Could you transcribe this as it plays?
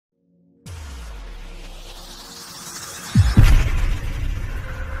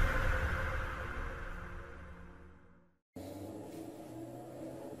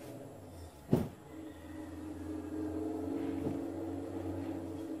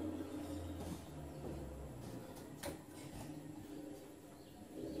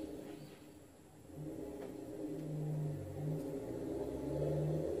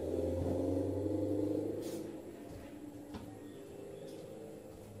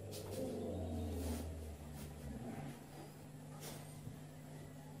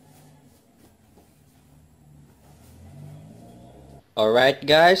Alright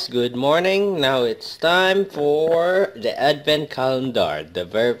guys, good morning. Now it's time for the advent calendar. The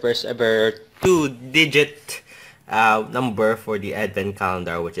very first ever two-digit number for the advent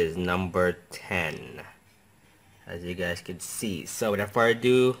calendar, which is number 10. As you guys can see. So without further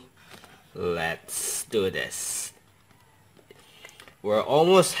ado, let's do this. We're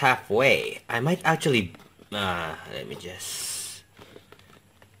almost halfway. I might actually... let me just...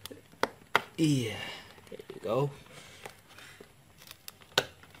 Yeah, there you go.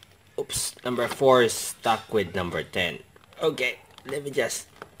 Oops, number 4 is stuck with number 10. Okay, let me just...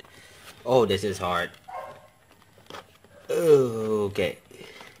 Oh, this is hard. Okay.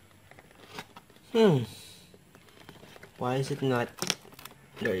 Why is it not...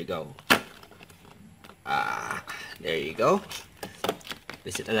 There you go. There you go.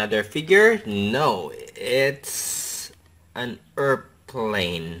 Is it another figure? No, it's an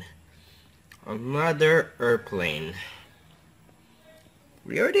airplane. Another airplane.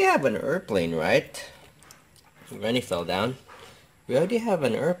 We already have an airplane, right? Rennie fell down. We already have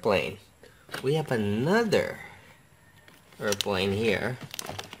an airplane. We have another airplane here.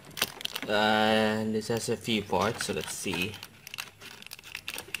 This has a few parts, so let's see.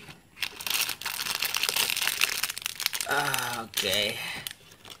 Okay.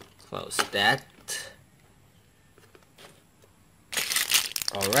 Close that.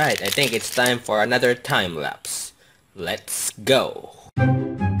 Alright, I think it's time for another time lapse. Let's go.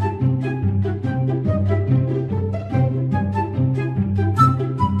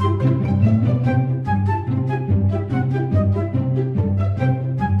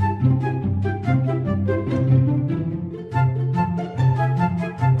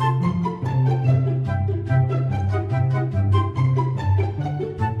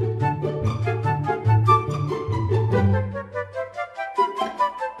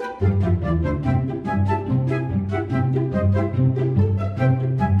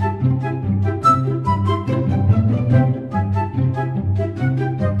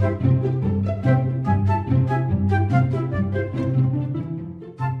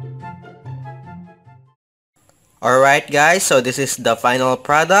 Alright guys, so this is the final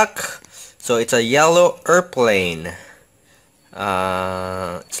product. So it's a yellow airplane.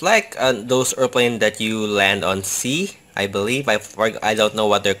 It's like those airplane that you land on sea, I believe. I don't know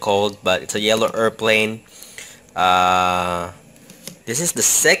what they're called, but it's a yellow airplane. This is the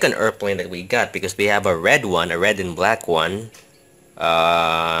second airplane that we got because we have a red one, a red and black one.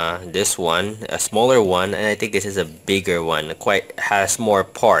 This one, a smaller one, and I think this is a bigger one. Quite has more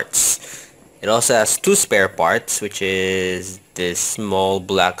parts. It also has two spare parts, which is this small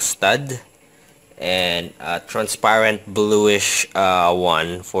black stud and a transparent bluish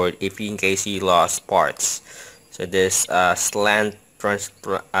one for if in case you lost parts. So this transparent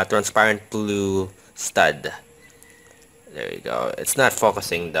blue stud. There you go. It's not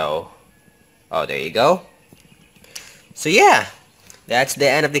focusing though. Oh, there you go. So yeah, that's the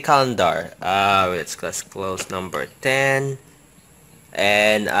end of the calendar. Let's close number 10.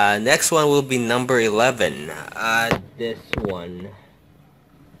 And next one will be number 11. This one.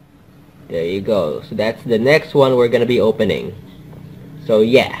 There you go. So that's the next one we're gonna be opening. So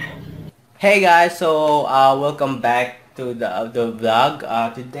yeah. Hey guys, so welcome back to the vlog.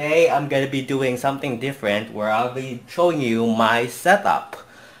 Today I'm gonna be doing something different where I'll be showing you my setup.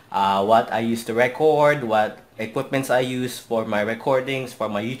 What I use to record, what equipments I use for my recordings for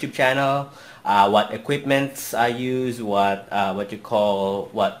my YouTube channel, what equipments I use, what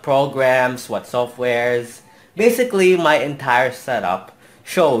programs, what softwares. Basically my entire setup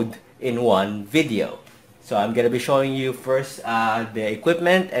showed in one video. So I'm gonna be showing you first the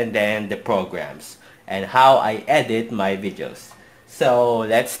equipment and then the programs and how I edit my videos. So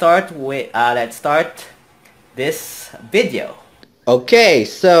let's start this video. Okay,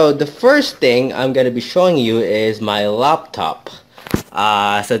 so the first thing I'm gonna be showing you is my laptop.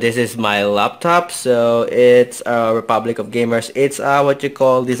 So this is my laptop. So it's Republic of Gamers. It's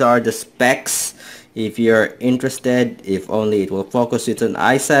these are the specs. If you're interested, if only it will focus, it's an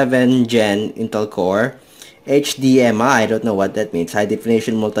i7 Gen Intel Core, HDMI. I don't know what that means. High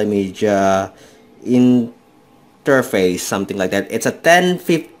definition multimedia interface, something like that. It's a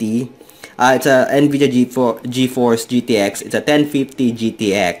 1050. It's a NVIDIA GeForce GTX. It's a 1050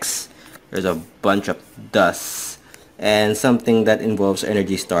 GTX. There's a bunch of dust and something that involves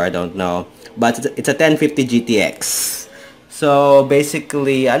Energy Star. I don't know, but it's a 1050 GTX. So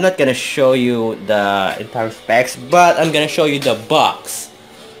basically, I'm not gonna show you the entire specs, but I'm gonna show you the box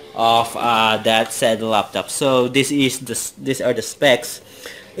of that said laptop. So these are the specs.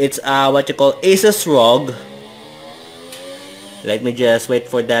 It's Asus ROG Let me just wait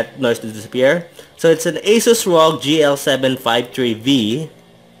for that noise to disappear. So it's an Asus ROG GL753V.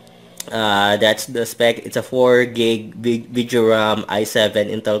 That's the spec. It's a 4 gig video RAM, i7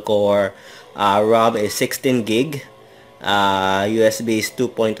 Intel Core. ROM is 16 gig. USB is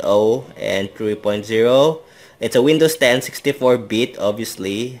 2.0 and 3.0. It's a Windows 10 64-bit,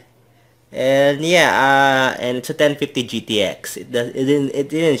 obviously. And yeah, and it's a 1050 GTX. It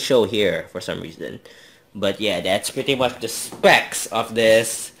didn't show here for some reason. But yeah, that's pretty much the specs of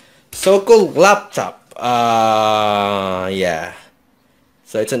this so-called laptop. Yeah.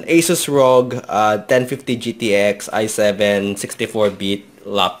 So it's an Asus ROG 1050 GTX i7 64-bit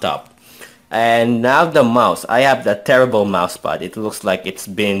laptop. And now the mouse. I have the terrible mouse pad. It looks like it's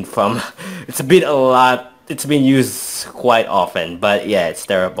been from it's been a lot. It's been used quite often, but yeah, it's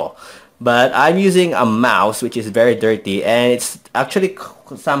terrible. But I'm using a mouse which is very dirty, and it's actually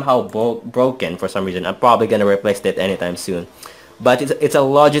somehow broken for some reason. I'm probably gonna replace that anytime soon. But it's a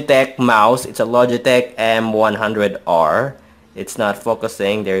Logitech mouse. It's a Logitech M100R. It's not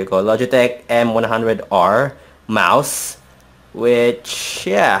focusing. There you go. Logitech M100R mouse, which,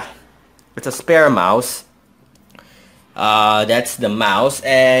 yeah, it's a spare mouse. That's the mouse,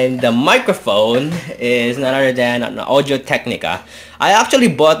 and the microphone is none other than an Audio Technica. I actually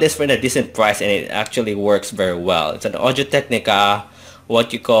bought this for a decent price, and it actually works very well. It's an Audio Technica,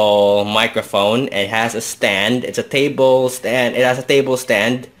 what you call microphone. It has a stand. It's a table stand. It has a table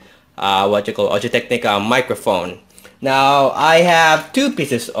stand. What you call Audio Technica microphone. Now I have two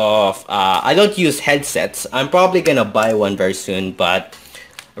pieces of. I don't use headsets. I'm probably gonna buy one very soon, but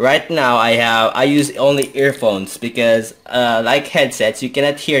right now I use only earphones because like headsets, you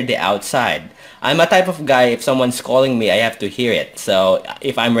cannot hear the outside. I'm a type of guy, if someone's calling me, I have to hear it. So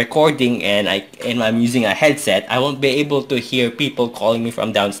if I'm recording and I'm using a headset, I won't be able to hear people calling me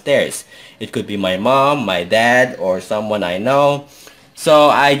from downstairs. It could be my mom, my dad, or someone I know.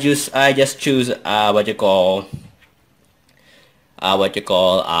 So I just choose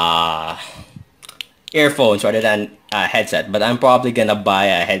earphones rather than a headset, but I'm probably gonna buy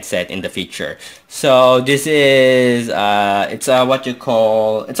a headset in the future. So this is it's a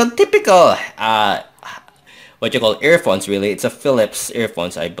typical earphones, really. It's a Philips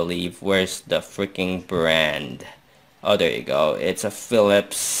earphones, I believe. Where's the freaking brand? Oh, there you go. It's a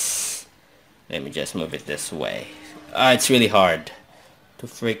Philips. Let me just move it this way. It's really hard to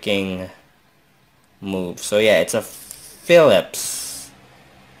freaking move. So yeah, it's a Philips.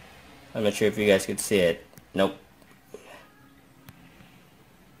 I'm not sure if you guys could see it. Nope.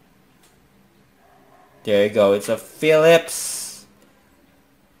 There you go. It's a Philips.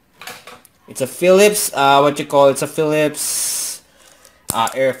 It's a Philips. It's a Philips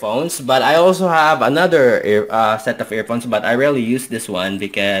earphones. But I also have another set of earphones. But I rarely use this one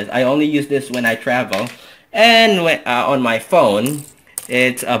because I only use this when I travel. And when on my phone,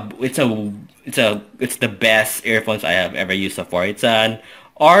 it's the best earphones I have ever used so far. It's an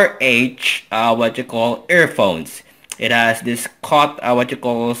RH earphones. It has this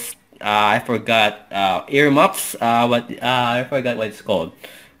I forgot earmuffs. I forgot what it's called.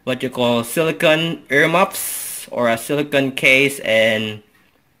 Silicone earmuffs, or a silicone case, and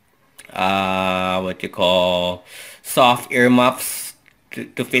soft earmuffs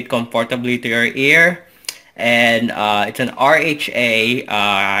to fit comfortably to your ear. And it's an RHA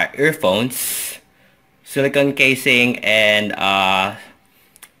earphones, silicone casing, and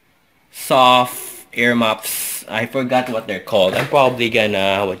soft earmuffs. I forgot what they're called. I'm probably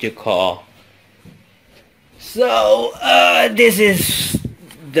gonna So this is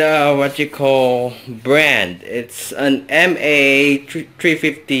the brand. It's an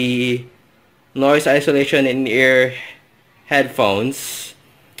MA350 noise isolation in ear headphones.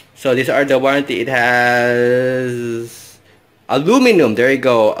 So these are the warranty. It has aluminum. There you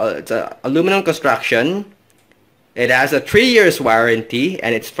go. It's a aluminum construction. It has a 3 years warranty,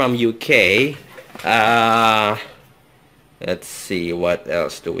 and it's from UK. Let's see, what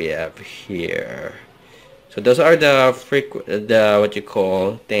else do we have here? So those are the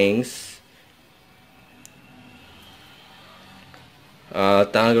things.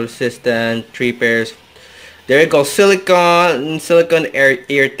 Tangle resistant, 3 pairs. There you go. Silicone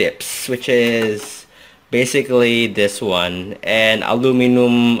ear tips, which is basically this one, and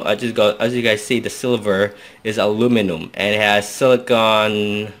aluminum. As you guys see, the silver is aluminum, and it has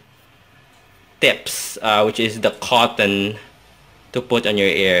silicone tips, which is the cotton to put on your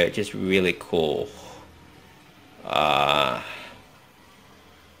ear, which is really cool.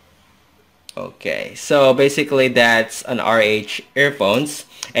 Okay, so basically that's an RH earphones.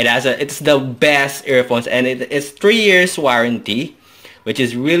 It's the best earphones, and it's 3 years warranty, which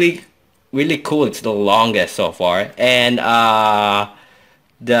is really really cool. It's the longest so far. And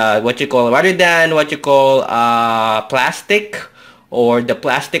the what you call rather than what you call plastic or the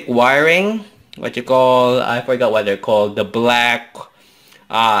plastic wiring, what you call, I forgot what they're called, the black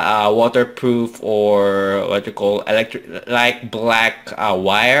waterproof, or what you call electric, like black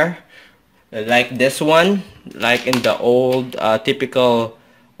wire, like this one, like in the old typical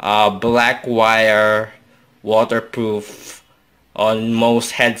black wire waterproof on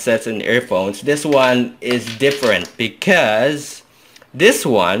most headsets and earphones. This one is different because this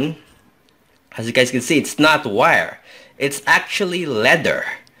one, as you guys can see, it's not wire, it's actually leather.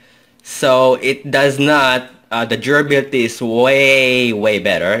 So it does not, the durability is way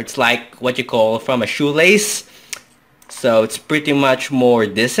better. It's like what you call from a shoelace. So it's pretty much more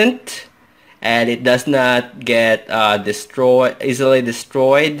decent, and it does not get easily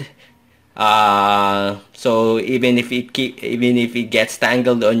destroyed. So even if it gets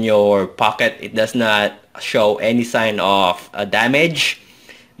tangled on your pocket, it does not show any sign of damage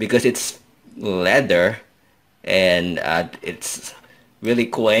because it's leather, and it's really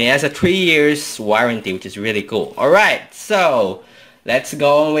cool, and it has a 3 years warranty, which is really cool. Alright, so let's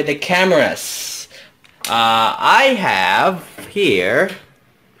go on with the cameras. I have here,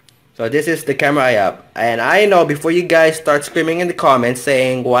 so this is the camera I have, and I know before you guys start screaming in the comments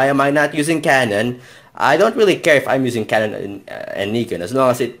saying why am I not using Canon, I don't really care if I'm using Canon and Nikon. As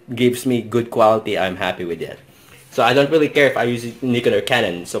long as it gives me good quality, I'm happy with it. So I don't really care if I use Nikon or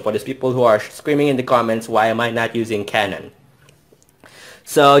Canon. So for those people who are screaming in the comments, why am I not using Canon?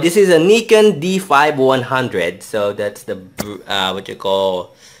 So this is a Nikon D5100. So that's the what you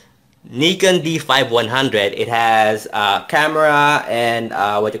call Nikon D5100. It has camera and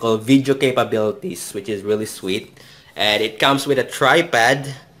what you call video capabilities, which is really sweet. And it comes with a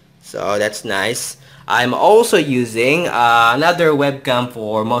tripod, so that's nice. I'm also using another webcam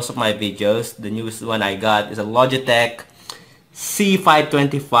for most of my videos. The newest one I got is a Logitech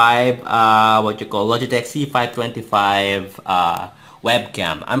C525, what you call Logitech C525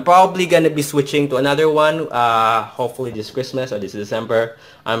 webcam. I'm probably gonna be switching to another one, hopefully this Christmas or this December.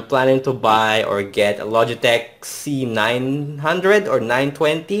 I'm planning to buy or get a Logitech C900 or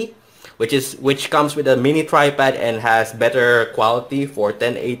 920, which comes with a mini tripod and has better quality for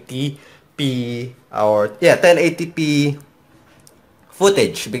 1080p or 1080p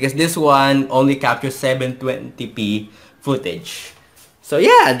footage, because this one only captures 720p footage. So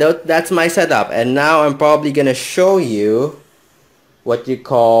yeah, that's my setup, and now I'm probably gonna show you what you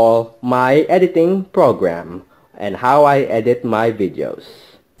call my editing program and how I edit my videos.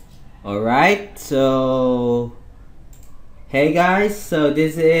 Alright, so hey guys, so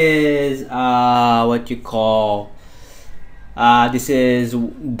this is what you call this is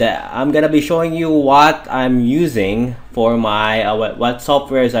I'm gonna be showing you what I'm using for my what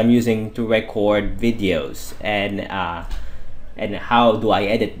softwares I'm using to record videos, and how do I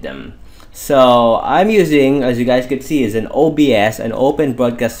edit them. So I'm using, as you guys can see, is an OBS, an open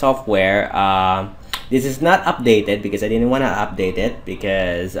broadcast software. This is not updated because I didn't want to update it,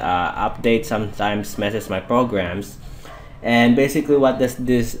 because update sometimes messes my programs. And basically what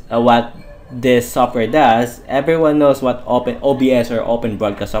this software does, everyone knows what OBS or open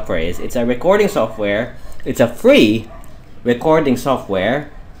broadcast software is. It's a recording software. It's a free recording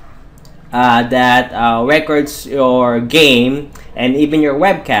software that records your game and even your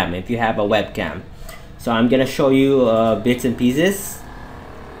webcam if you have a webcam. So I'm gonna show you bits and pieces.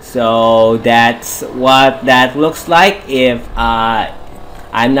 So that's what that looks like if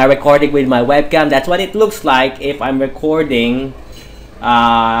I'm not recording with my webcam. That's what it looks like if I'm recording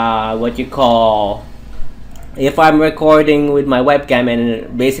what you call, if I'm recording with my webcam,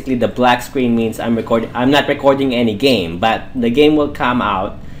 and basically the black screen means I'm not recording any game, but the game will come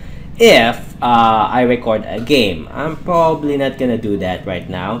out if I record a game. I'm probably not gonna do that right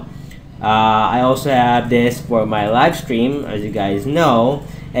now. I also have this for my live stream, as you guys know,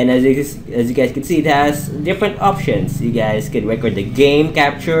 and as you guys can see, it has different options. You guys can record the game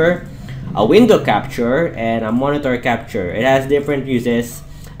capture, a window capture, and a monitor capture. It has different uses.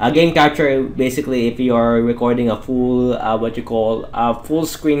 A game capture, basically if you're recording a full what you call a full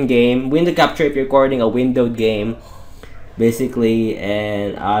screen game. Window capture if you're recording a windowed game, basically.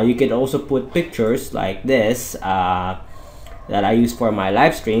 And you can also put pictures like this that I use for my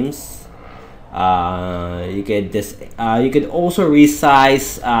live streams. You could also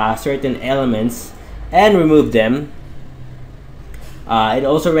resize certain elements and remove them. It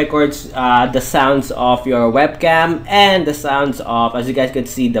also records the sounds of your webcam and the sounds of, as you guys could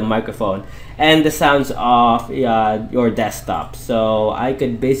see, the microphone and the sounds of your desktop. So I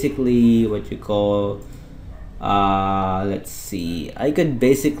could basically what you call let's see, I could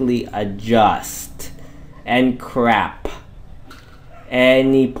basically adjust and crop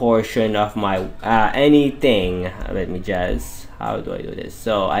any portion of my anything. Let me just, how do I do this?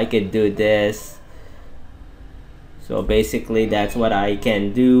 So I could do this. So basically that's what I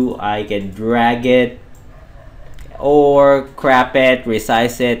can do. I can drag it or crop it,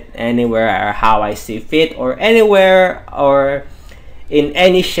 resize it anywhere or how I see fit, or anywhere or in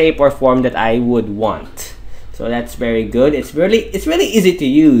any shape or form that I would want. So that's very good. It's really easy to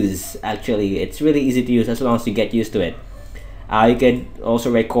use. Actually, it's really easy to use as long as you get used to it. You could also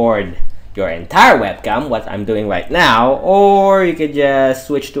record your entire webcam, what I'm doing right now, or you could just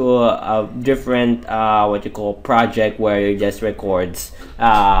switch to a different what you call project where you just records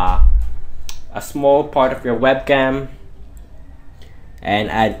a small part of your webcam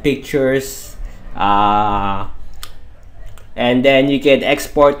and add pictures, and then you can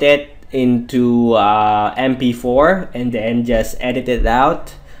export it into MP4 and then just edit it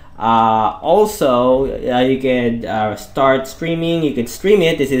out. Also, you could start streaming. You could stream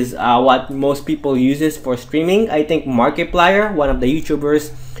it. This is what most people uses for streaming. I think Markiplier, one of the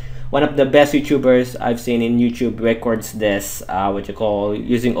YouTubers, one of the best YouTubers I've seen in YouTube, records this what you call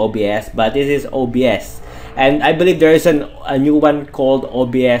using OBS, but this is OBS, and I believe there is a new one called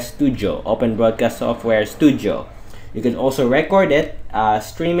OBS Studio, Open Broadcast Software Studio. You can also record it,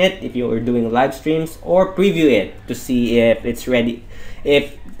 stream it if you are doing live streams, or preview it to see if it's ready,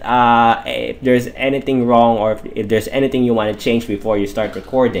 if there's anything wrong, or if there's anything you want to change before you start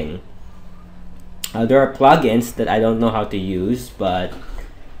recording. There are plugins that I don't know how to use, but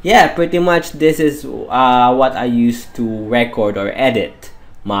yeah, pretty much this is what I used to record or edit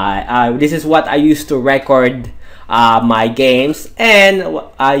my this is what I used to record my games, and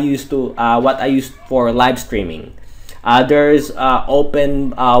what I used for live streaming. There's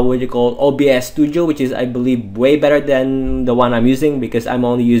open what you call OBS Studio, which is, I believe, way better than the one I'm using, because I'm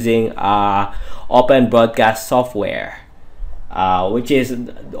only using Open Broadcast Software, which is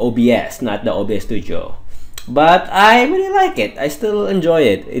OBS, not the OBS Studio. But I really like it. I still enjoy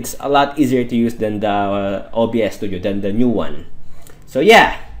it. It's a lot easier to use than the OBS Studio, than the new one. So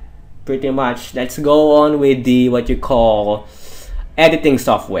yeah, pretty much let's go on with the what you call editing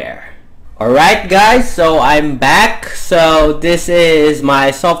software. Alright guys, so I'm back. So this is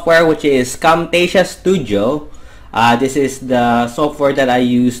my software, which is Camtasia Studio. This is the software that I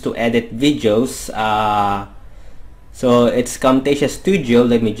use to edit videos. So it's Camtasia Studio.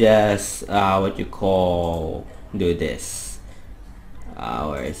 Let me just what you call do this.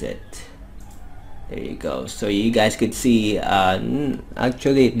 Where is it? There you go. So you guys could see.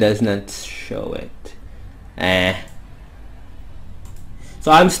 Actually, it does not show it. So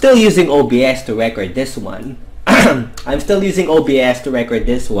I'm still using OBS to record this one. I'm still using OBS to record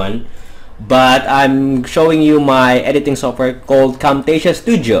this one, but I'm showing you my editing software called Camtasia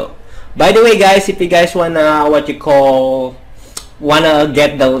Studio. By the way, guys, if you guys wanna wanna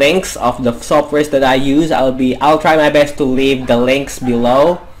get the links of the softwares that I use, I'll try my best to leave the links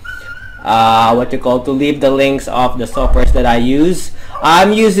below. To leave the links of the softwares that I use.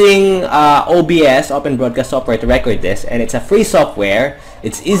 I'm using OBS, Open Broadcast Software, to record this, and it's a free software.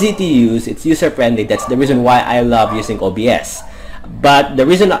 It's easy to use. It's user friendly. That's the reason why I love using OBS. But the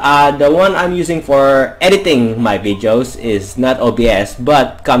reason, the one I'm using for editing my videos is not OBS,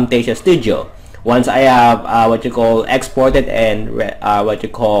 but Camtasia Studio. Once I have exported and once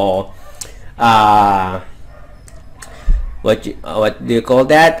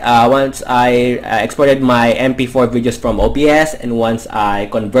I exported my MP4 videos from OBS, and once I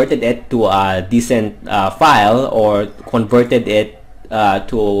converted it to a decent file, or converted it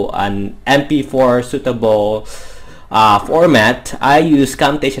to an MP4 suitable format, I use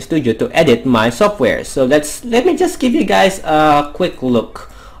Camtasia Studio to edit my software. So let me just give you guys a quick look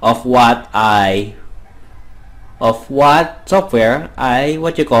of software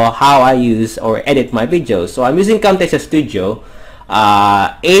how I use or edit my videos. So I'm using Camtasia Studio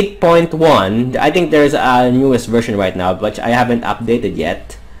 8.1. I think there's a newest version right now, but I haven't updated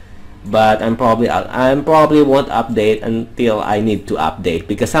yet. But I'm probably won't update until I need to update,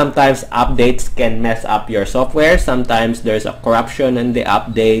 because sometimes updates can mess up your software. Sometimes there's a corruption in the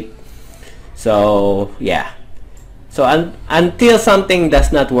update. So yeah. So until something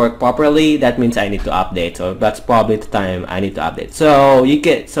does not work properly, that means I need to update. So that's probably the time I need to update. So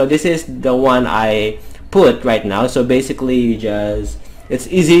this is the one I put right now. So basically, it's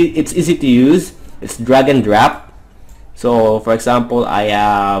easy to use. It's drag and drop. So for example,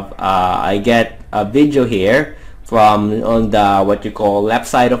 I get a video here from on the left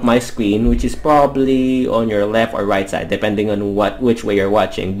side of my screen, which is probably on your left or right side, depending on which way you're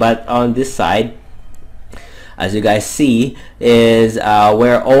watching. But on this side, as you guys see, is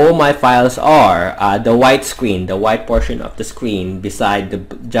where all my files are. The white screen, the white portion of the screen beside the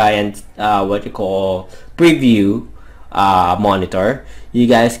giant what you call preview monitor. You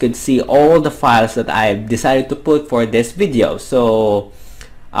guys could see all the files that I've decided to put for this video. So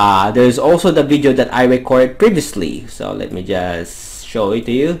there's also the video that I recorded previously. So let me just show it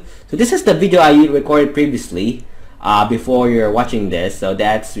to you. So this is the video I recorded previously before you're watching this. So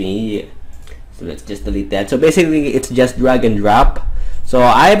that's me. So let's just delete that. So basically it's just drag and drop. So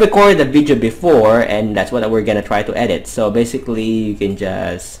I recorded the video before, and that's what we're gonna try to edit. So basically you can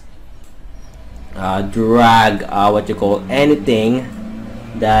just drag what you call anything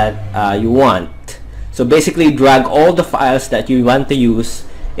that you want. So basically drag all the files that you want to use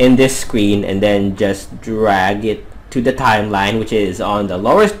in this screen, and then just drag it to the timeline, which is on the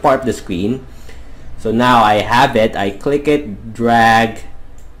lowest part of the screen. So now I have it. I click it, drag,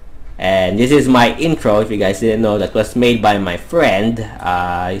 and this is my intro. If you guys didn't know, that was made by my friend.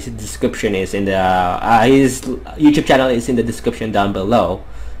 His description is in the his YouTube channel is in the description down below.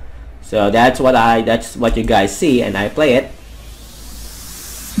 So that's what you guys see, and I play it.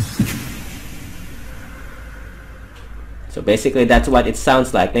 So basically that's what it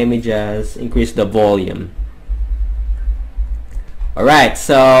sounds like. Let me just increase the volume. Alright,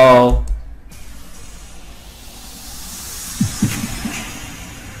 so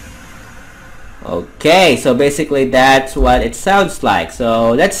okay, so basically that's what it sounds like.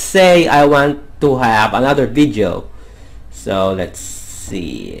 So let's say I want to have another video. So let's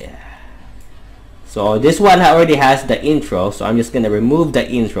see. So this one already has the intro, so I'm just gonna remove the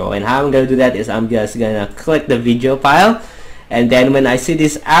intro. And how I'm gonna do that is I'm just gonna click the video file, and then when I see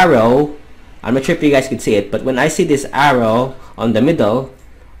this arrow, I'm not sure if you guys can see it, but when I see this arrow on the middle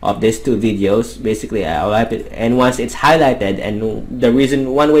of these two videos, basically I'll have it, and once it's highlighted, and the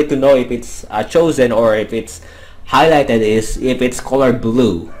reason, one way to know if it's chosen or if it's highlighted is if it's color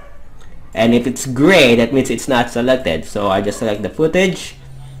blue, and if it's gray, that means it's not selected. So I just select the footage,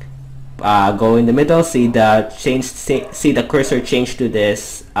 go in the middle, see the cursor change to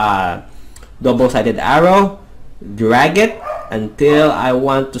this double-sided arrow, drag it until I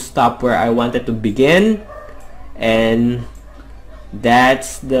want to stop where I want it to begin, and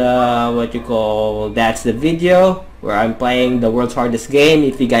that's the that's the video where I'm playing the world's hardest game.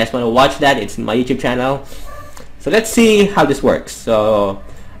 If you guys want to watch that, it's my YouTube channel. So let's see how this works. So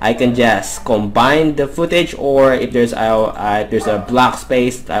I can just combine the footage, or if there's a block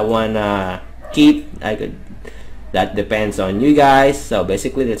space I wanna keep, I could. That depends on you guys. So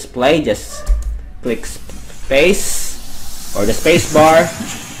basically, let's play. Just click space or the space bar.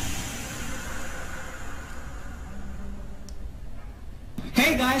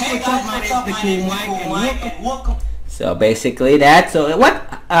 Hey guys, what's up? My name is Mike, and welcome. So basically that. So what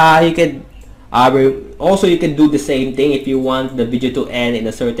you could also, you can do the same thing if you want the video to end in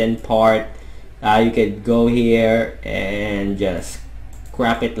a certain part. You could go here and just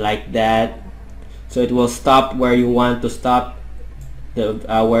crop it like that, so it will stop where you want to stop the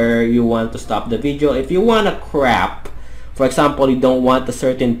video. If you want to crop, for example, you don't want a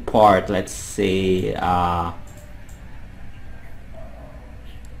certain part. Let's say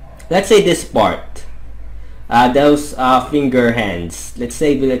this part. Those finger hands, let's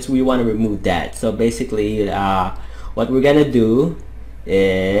say we want to remove that. So basically what we're gonna do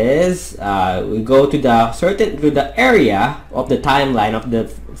is we go to the area of the timeline of the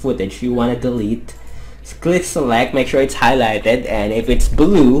footage you want to delete. Click select, make sure it's highlighted, and if it's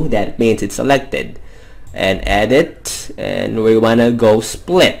blue, that means it's selected, and edit, and we want to go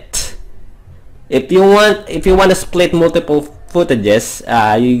split. If you want to split multiple footages,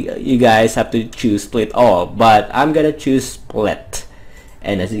 you guys have to choose split all, but I'm gonna choose split.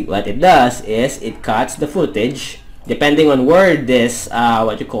 And what it does is it cuts the footage depending on where this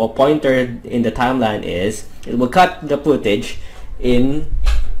pointer in the timeline is. It will cut the footage in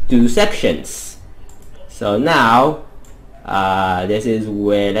 2 sections. So now this is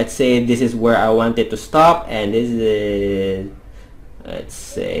where, let's say this is where I want it to stop, and this is, let's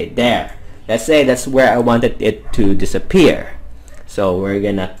say there. Let's say that's where I wanted it to disappear. So we're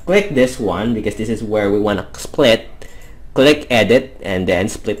gonna click this one because this is where we want to split. Click edit and then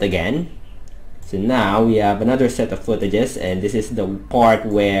split again. So now we have another set of footages, and this is the part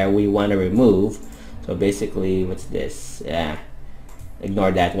where we want to remove. So basically, what's this? Yeah,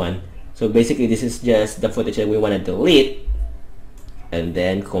 ignore that one. So basically this is just the footage that we want to delete, and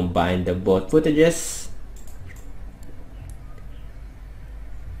then combine the both footages.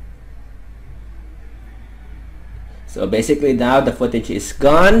 So basically now the footage is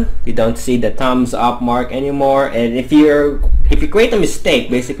gone. You don't see the thumbs up mark anymore. And if you create a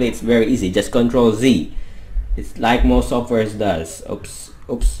mistake, basically it's very easy. Just Control Z It's like most softwares does.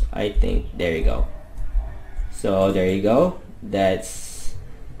 Oops, I think there you go. So there you go, that's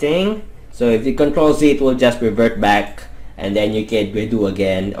thing. So if you control Z, it will just revert back, and then you can redo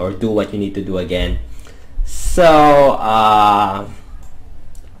again or do what you need to do again. So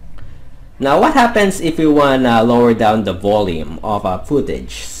now what happens if you want to lower down the volume of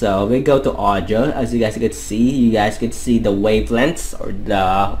footage? So we go to audio. As you guys can see, the wavelengths or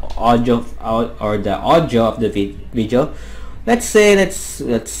the audio of the video. Let's say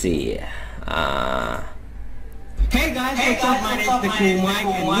let's see. Hey guys, what's up? My name is Nicolas,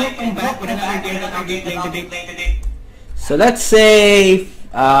 and welcome back with another game that I'll be playing today. So let's say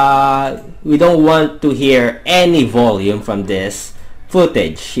we don't want to hear any volume from this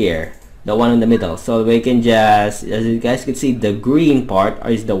footage here, the one in the middle. So we can just, as you guys can see, the green part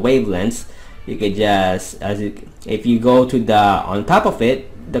is the wavelengths. You can just, if you go to the on top of it,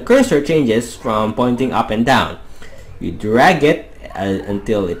 the cursor changes from pointing up and down. You drag it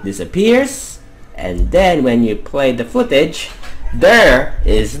until it disappears, and then when you play the footage, there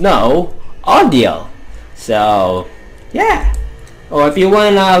is no audio. So yeah. Or if you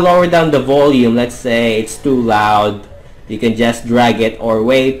want to lower down the volume, let's say it's too loud, you can just drag it or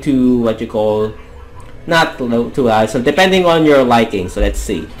way too, what you call, not too loud. So depending on your liking. So let's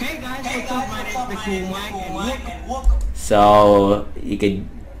see. Hey guys, what's up? My name is Nicolas, and welcome. So you can,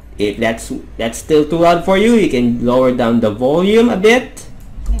 if that's still too loud for you, you can lower down the volume a bit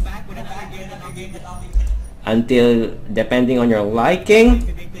until, depending on your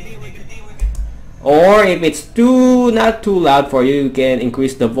liking. Or if it's not too loud for you, you can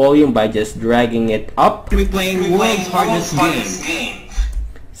increase the volume by just dragging it up. We're playing world's hardest game.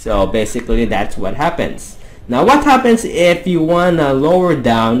 So basically that's what happens. Now what happens if you wanna lower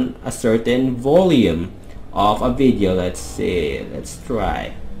down a certain volume of a video? Let's see, let's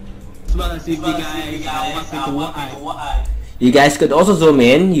try. You guys could also zoom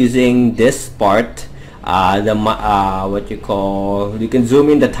in using this part, what you call, you can zoom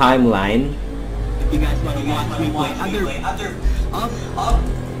in the timeline. You guys want to watch me play other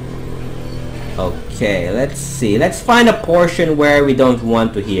Okay, let's see. Let's find a portion where we don't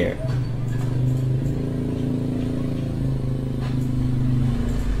want to hear.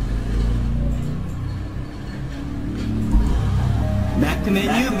 Back to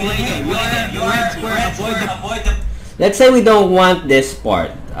menu, play your red square, avoid the... Let's say we don't want this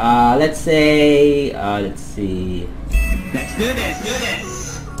part. Let's say, let's see. Let's do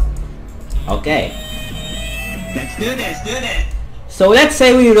this. Okay. Let's do this. So let's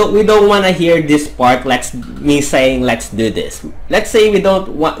say we don't want to hear this part. Me saying let's do this. Let's say we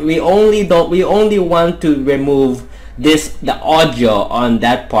only want to remove the audio on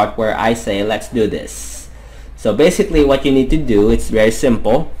that part where I say let's do this. So basically what you need to do, it's very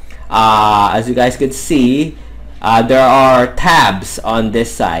simple. As you guys could see, there are tabs on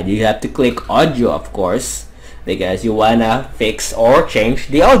this side. You have to click audio, of course, because you wanna fix or change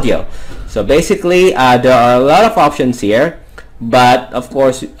the audio. So basically there are a lot of options here, but of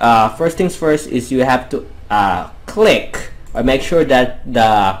course first things first is you have to click or make sure that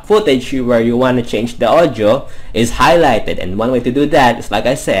the footage where you want to change the audio is highlighted. And one way to do that is, like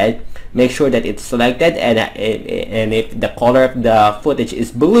I said, make sure that it's selected, and if the color of the footage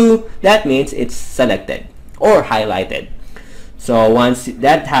is blue, that means it's selected or highlighted. So once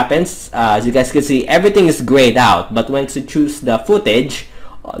that happens, as you guys can see, everything is grayed out, but once you choose the footage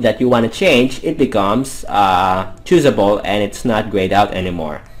that you want to change, it becomes choosable and it's not grayed out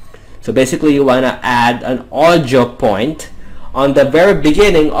anymore. So basically you want to add an audio point on the very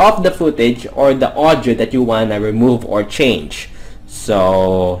beginning of the footage or the audio that you want to remove or change.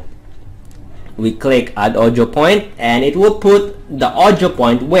 So we click add audio point, and it will put the audio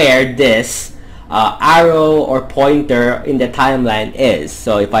point where this arrow or pointer in the timeline is.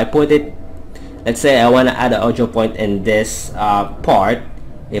 So if I put it, let's say I want to add an audio point in this part,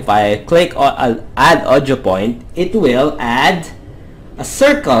 if I click add audio point, it will add a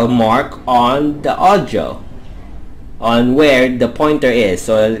circle mark on the audio on where the pointer is.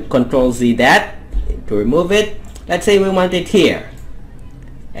 So Control Z that to remove it. Let's say we want it here,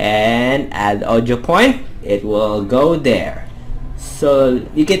 and add audio point, it will go there. So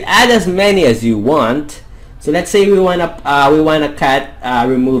you can add as many as you want. So let's say we wanna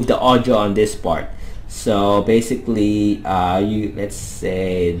remove the audio on this part. So basically let's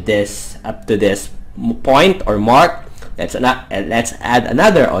say this up to this point or mark. Let's add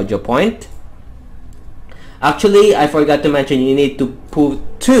another audio point. Actually, I forgot to mention, you need to put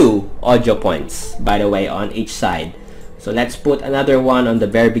 2 audio points, by the way, on each side. So let's put another one on the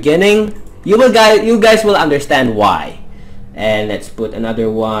very beginning. You guys will understand why. and let's put another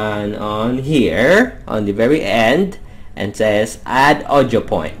one on here on the very end and says add audio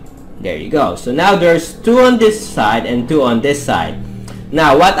point. There you go. So now there's 2 on this side and 2 on this side.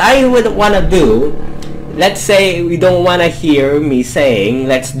 Now what I would want to do, let's say we don't want to hear me saying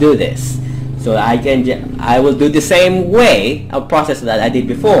let's do this, so I will do the same way of process that I did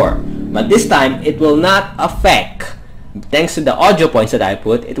before, but this time it will not affect, thanks to the audio points that I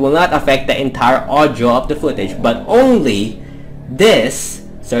put, it will not affect the entire audio of the footage, but only this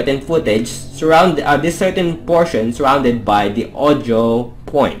certain footage this certain portion surrounded by the audio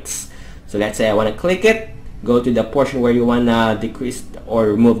points. So let's say I want to click it, go to the portion where you want to decrease or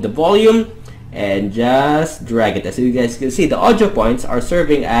remove the volume, and just drag it. As you guys can see, the audio points are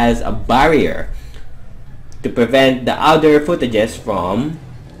serving as a barrier to prevent the other footages from,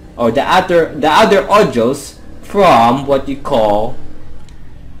 or the other audios from what you call,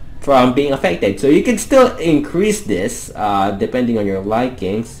 from being affected. So you can still increase this depending on your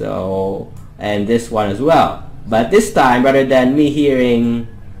liking, so, and this one as well. But this time, rather than me hearing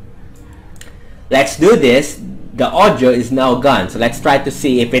let's do this, the audio is now gone. So let's try to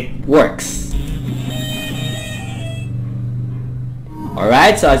see if it works.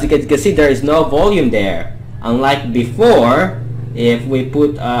 Alright, so as you can see, there is no volume there. Unlike before, if we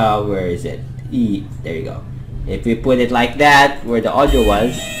put, where is it? E, there you go. If we put it like that, where the audio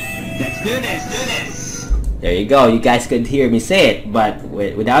was, Let's do this. there you go. You guys could hear me say it, but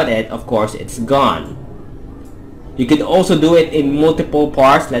without it, of course, it's gone. You could also do it in multiple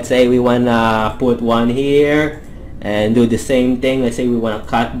parts. Let's say we wanna put one here and do the same thing. Let's say we wanna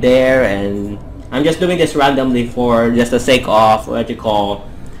cut there, and I'm just doing this randomly for just the sake of what you call,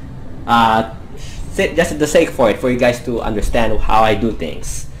 just the sake for it, for you guys to understand how I do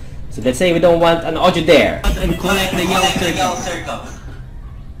things. So let's say we don't want an audio there. And collect the yellow circle.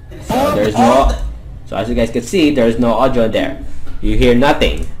 So there's no. So as you guys can see, there's no audio there. You hear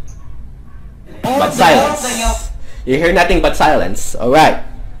nothing but silence. You hear nothing but silence. Alright.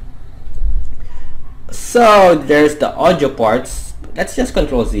 So there's the audio parts. Let's just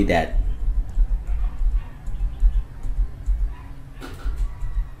Control Z that.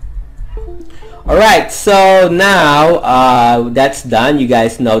 Alright, so now that's done. You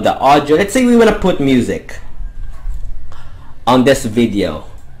guys know the audio. Let's say we want to put music on this video.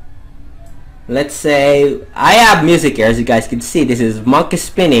 Let's say I have music here. As you guys can see, this is monkey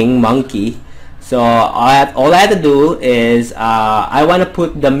spinning monkey. So all I have to do is I want to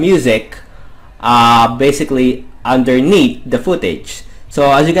put the music basically underneath the footage.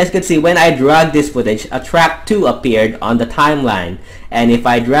 So as you guys can see, when I drag this footage, a track 2 appeared on the timeline. And if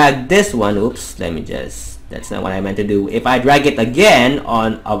I drag this one, oops, let me just, that's not what I meant to do. If I drag it again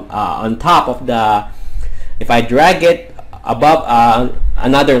on top of the, if I drag it above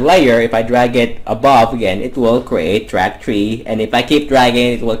another layer, if I drag it above again, it will create track 3. And if I keep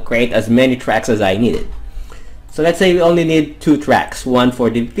dragging, it will create as many tracks as I needed. So let's say we only need 2 tracks, one for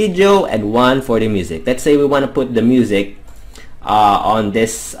the video and one for the music. Let's say we want to put the music on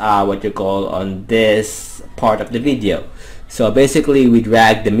this what you call, on this part of the video. So basically we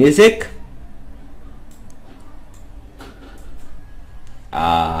drag the music,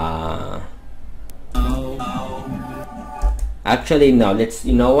 actually no, let's,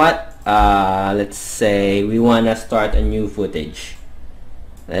 you know what, let's say we want to start a new footage.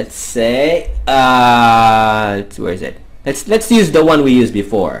 Let's say where is it? Let's use the one we used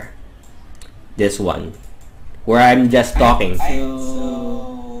before, this one where I'm just talking.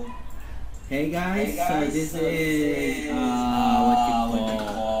 So, hey guys, so this is what you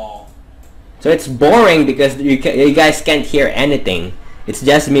call. So it's boring because you guys can't hear anything. It's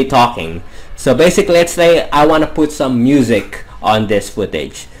just me talking. So basically, let's say I want to put some music on this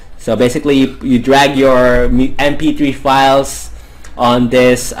footage. So basically, you drag your MP3 files on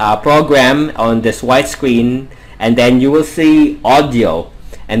this program, on this white screen, and then you will see audio.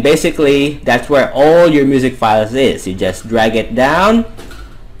 And basically, that's where all your music files is. You just drag it down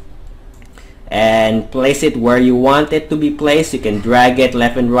and place it where you want it to be placed. You can drag it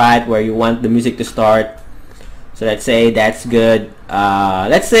left and right where you want the music to start. So let's say that's good.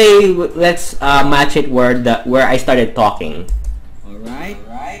 Let's match it where I started talking. Alright.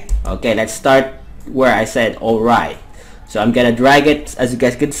 Okay, let's start where I said alright. So I'm gonna drag it. As you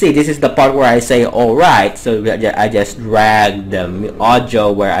guys can see, this is the part where I say alright. So I just drag the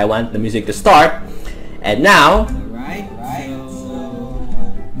audio where I want the music to start. And now,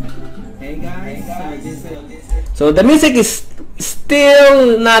 hey guys, so the music is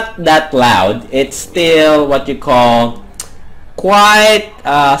still not that loud. It's still what you call quite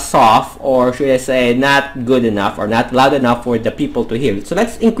soft, or should I say not good enough or not loud enough for the people to hear. So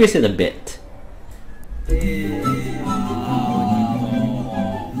let's increase it a bit.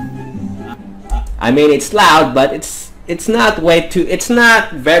 I mean, it's loud, but it's not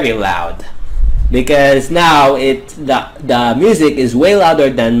very loud, because now the music is way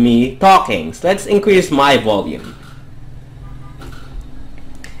louder than me talking. So let's increase my volume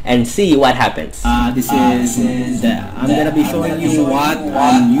and see what happens. I'm gonna be showing you what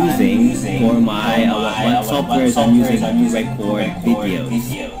I'm using for my what softwares I'm using to record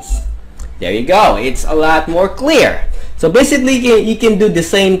videos. There you go. It's a lot more clear. So basically, you can do the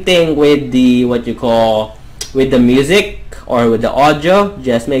same thing with the with the music or with the audio.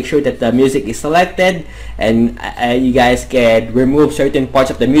 Just make sure that the music is selected, and you guys can remove certain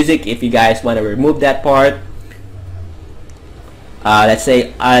parts of the music if you guys want to remove that part. Let's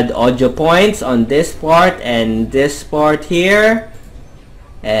say add audio points on this part and this part here,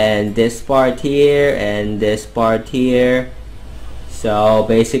 and this part here, and this part here. So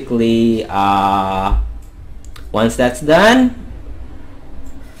basically, once that's done,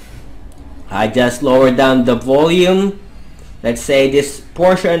 I just lower down the volume. Let's say this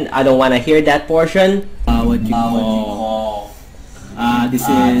portion, I don't want to hear that portion.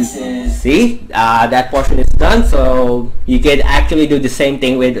 See, that portion is done. So you can actually do the same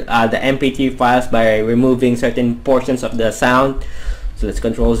thing with the MP3 files by removing certain portions of the sound. So let's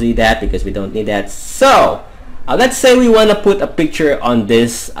Control Z that, because we don't need that. So let's say we want to put a picture on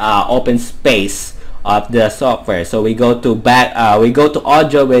this open space of the software. So we go to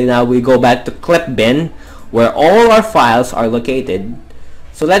audio, now we go back to clip bin, where all our files are located.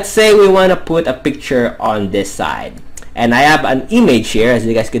 So let's say we want to put a picture on this side, and I have an image here, as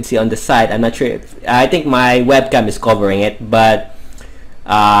you guys can see on the side. I'm not sure if, I think my webcam is covering it, but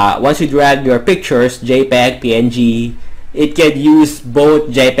once you drag your pictures, JPEG, PNG, it can use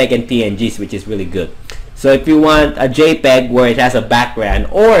both JPEG and PNGs, which is really good. So if you want a JPEG where it has a background,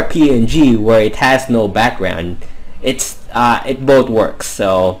 or a PNG where it has no background, it both works.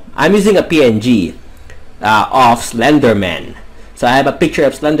 So I'm using a PNG of Slenderman. So I have a picture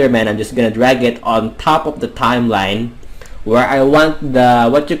of Slenderman. I'm just gonna drag it on top of the timeline where I want the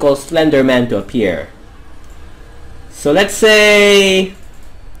Slenderman to appear. So let's say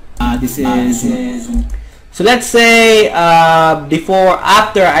So let's say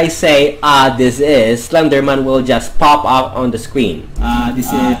after I say this is, Slenderman will just pop out on the screen.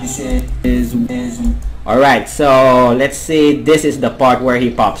 Alright, so let's say this is the part where he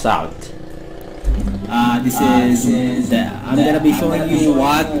pops out. I'm gonna be showing you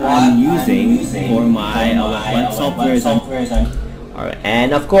what I'm using for my what softwares Alright,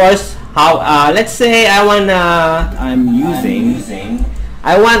 and of course, let's say I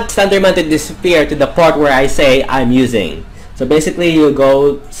want Slenderman to disappear to the part where I say I'm using. So basically, you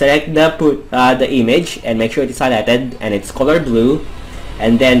go select the image and make sure it's highlighted and it's color blue,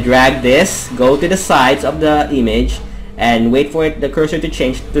 and then drag this, go to the sides of the image, and wait for the cursor to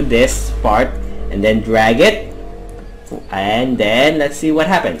change to this part, and then drag it, and then let's see what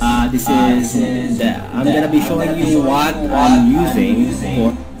happens. I'm gonna be showing you what I'm using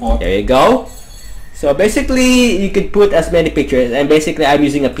for. There you go. So basically, you could put as many pictures, and basically I'm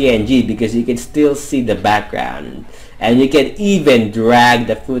using a PNG because you can still see the background, and you can even drag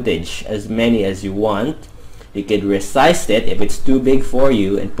the footage as many as you want. You can resize it if it's too big for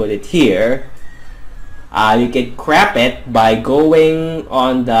you and put it here. You can crop it by going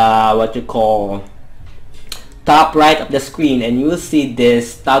on the top right of the screen, and you will see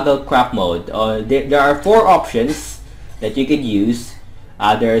this toggle crop mode. There are 4 options that you can use.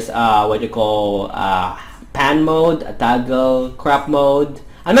 There's pan mode, a toggle crop mode.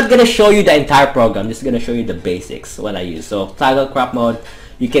 I'm not gonna show you the entire program, I'm just gonna show you the basics what I use. So toggle crop mode,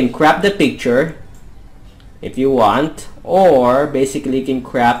 you can crop the picture if you want, or basically you can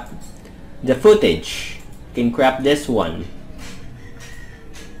crop the footage. You can crop this one.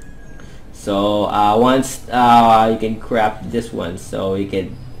 So once you can crop this one, so you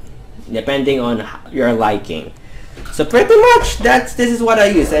can, depending on your liking. So pretty much this is what I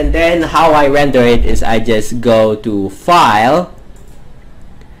use, and then how I render it is I just go to File,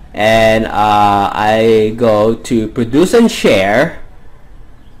 and I go to Produce and Share,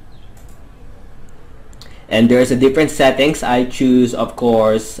 and there's a different settings. I choose, of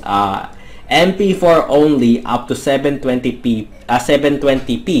course, MP4 only up to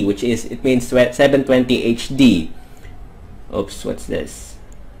 720p, which is, it means 720 HD. Oops, what's this?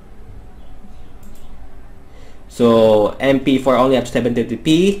 So MP4 only up to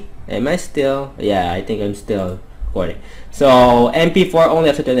 720p. Am I still? Yeah, I think I'm still recording. So MP4 only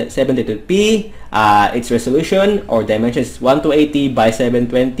up to 720p. Its resolution or dimensions 1280 by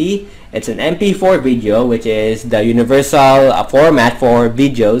 720. It's an MP4 video, which is the universal format for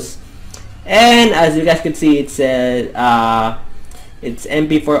videos. And as you guys can see, it says It's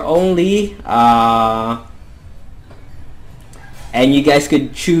MP4 only. And you guys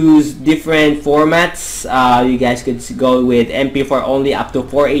could choose different formats. You guys could go with MP4 only up to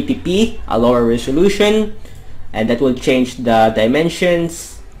 480p, a lower resolution, and that will change the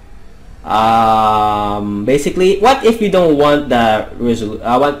dimensions. Basically, what if you don't want the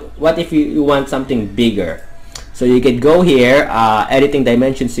what if you want something bigger? So you could go here, editing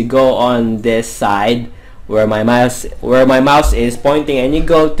dimensions. You go on this side where my mouse is pointing, and you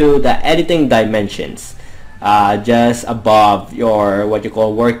go to the editing dimensions. Just above your what you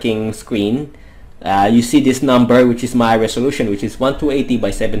call working screen, you see this number, which is my resolution, which is 1280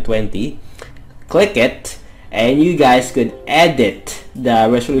 by 720. Click it, and you guys could edit the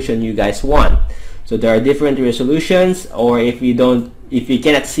resolution you guys want. So there are different resolutions, or if you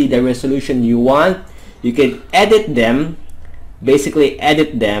cannot see the resolution you want, you can edit them, basically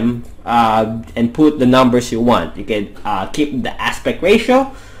edit them, and put the numbers you want. You can keep the aspect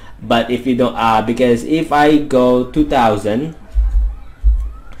ratio. But if you don't, because if I go 2000,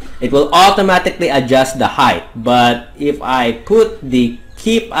 it will automatically adjust the height. But if I put the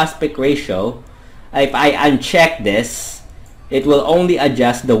keep aspect ratio, if I uncheck this, it will only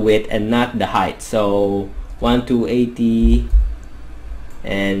adjust the width and not the height. So 1280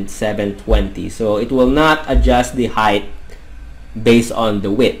 and 720. So it will not adjust the height based on the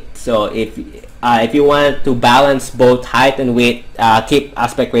width. So if you want to balance both height and width, keep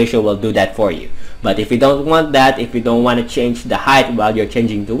aspect ratio will do that for you. But if you don't want that, if you don't want to change the height while you're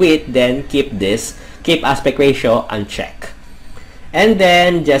changing the width, then keep aspect ratio uncheck. And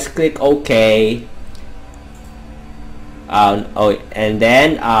then just click OK. And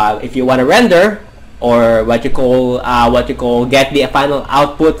then if you want to render, or what you call get the final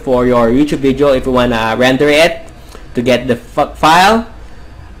output for your YouTube video, if you want to render it to get the file,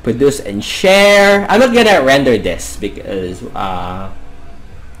 produce and share. I'm not gonna render this because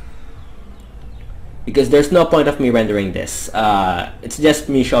there's no point of me rendering this. It's just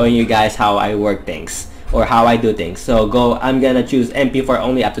me showing you guys how I work things, or how I do things. So I'm gonna choose MP4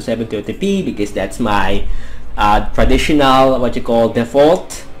 only up to 720p because that's my traditional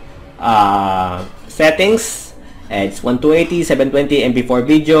default settings. It's 1280, 720, MP4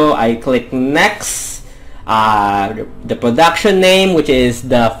 video. I click next. The production name, which is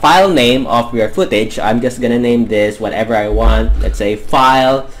the file name of your footage, I'm just gonna name this whatever I want. Let's say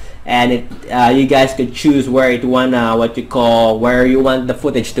file, and you guys could choose where you want the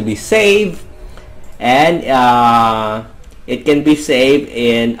footage to be saved, and it can be saved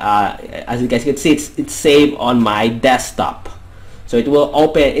in as you guys can see, it's saved on my desktop. So it will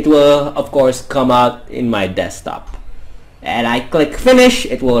of course come out in my desktop, and I click finish.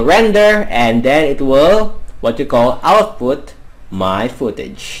 It will render, and then it will output my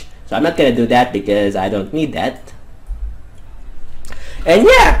footage. So I'm not gonna do that because I don't need that. And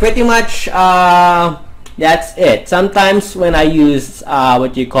yeah, pretty much that's it. Sometimes when I use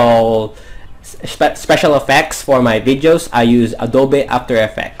special effects for my videos, I use Adobe After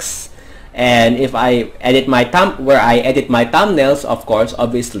Effects. And if I edit my thumbnails, of course,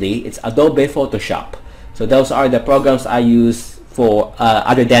 obviously it's Adobe Photoshop. So those are the programs I use for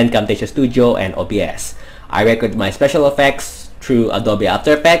other than Camtasia Studio and OBS. I record my special effects through Adobe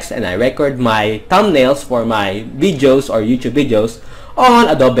After Effects, and I record my thumbnails for my videos or YouTube videos on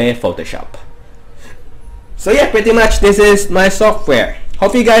Adobe Photoshop. So yeah, pretty much this is my software.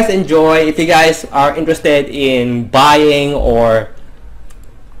 Hope you guys enjoy. If you guys are interested in buying or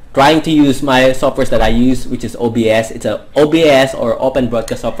trying to use my softwares that I use, which is OBS. It's a OBS, or Open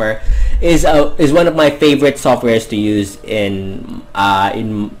Broadcast Software, is one of my favorite softwares to use when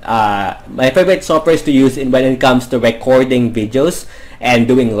it comes to recording videos and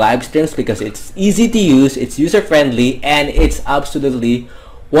doing live streams, because it's easy to use, it's user friendly, and it's absolutely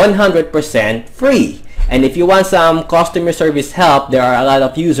 100% free. And if you want some customer service help, there are a lot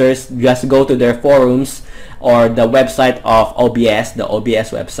of users. Just go to their forums or the website of OBS, the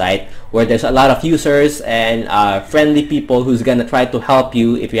OBS website, where there's a lot of users and friendly people who's gonna try to help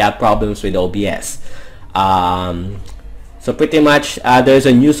you if you have problems with OBS. So pretty much there's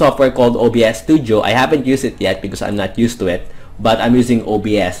a new software called OBS Studio. I haven't used it yet because I'm not used to it, but I'm using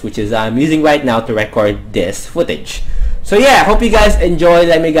OBS, which is I'm using right now to record this footage. So yeah, hope you guys enjoy.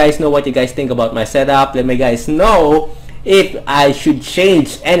 Let me guys know what you guys think about my setup. Let me guys know if I should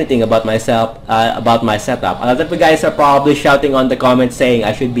change anything about myself, about my setup. A lot of you guys are probably shouting on the comments saying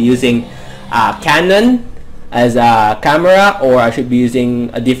I should be using Canon as a camera, or I should be using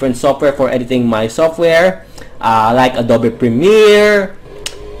a different software for editing my software, like Adobe Premiere,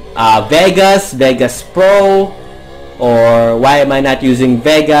 Vegas Pro, or why am I not using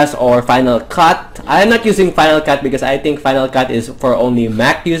Vegas or Final Cut? I'm not using Final Cut because I think Final Cut is for only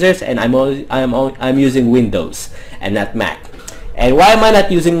Mac users, and I'm using Windows and not Mac. And why am I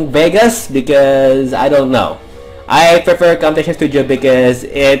not using Vegas? Because I don't know. I prefer Camtasia Studio because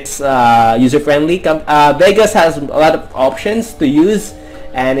it's user-friendly. Vegas has a lot of options to use,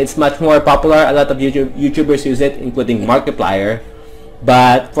 and it's much more popular. A lot of YouTubers use it, including Markiplier.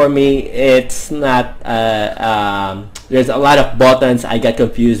 But for me, it's not. There's a lot of buttons. I get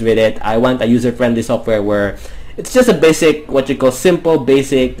confused with it. I want a user-friendly software where it's just a basic, what you call simple,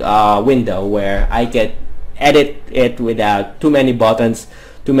 basic window where I can edit it without too many buttons,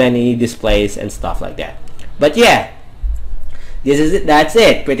 too many displays, and stuff like that. But yeah, this is it. That's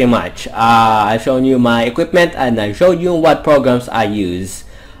it, pretty much. I've shown you my equipment, and I showed you what programs I use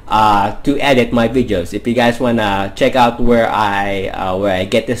to edit my videos. If you guys wanna check out where I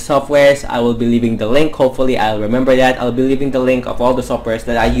get the softwares, I will be leaving the link. Hopefully I'll remember that. I'll be leaving the link of all the softwares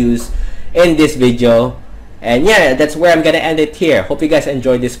that I use in this video. And yeah, that's where I'm gonna end it here. Hope you guys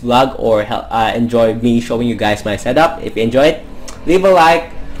enjoyed this vlog, or enjoy me showing you guys my setup. If you enjoyed, leave a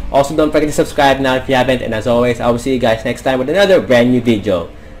like. Also, don't forget to subscribe now if you haven't. And as always, I will see you guys next time with another brand new video.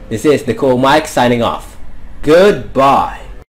 This is the Cool Mike signing off. Goodbye.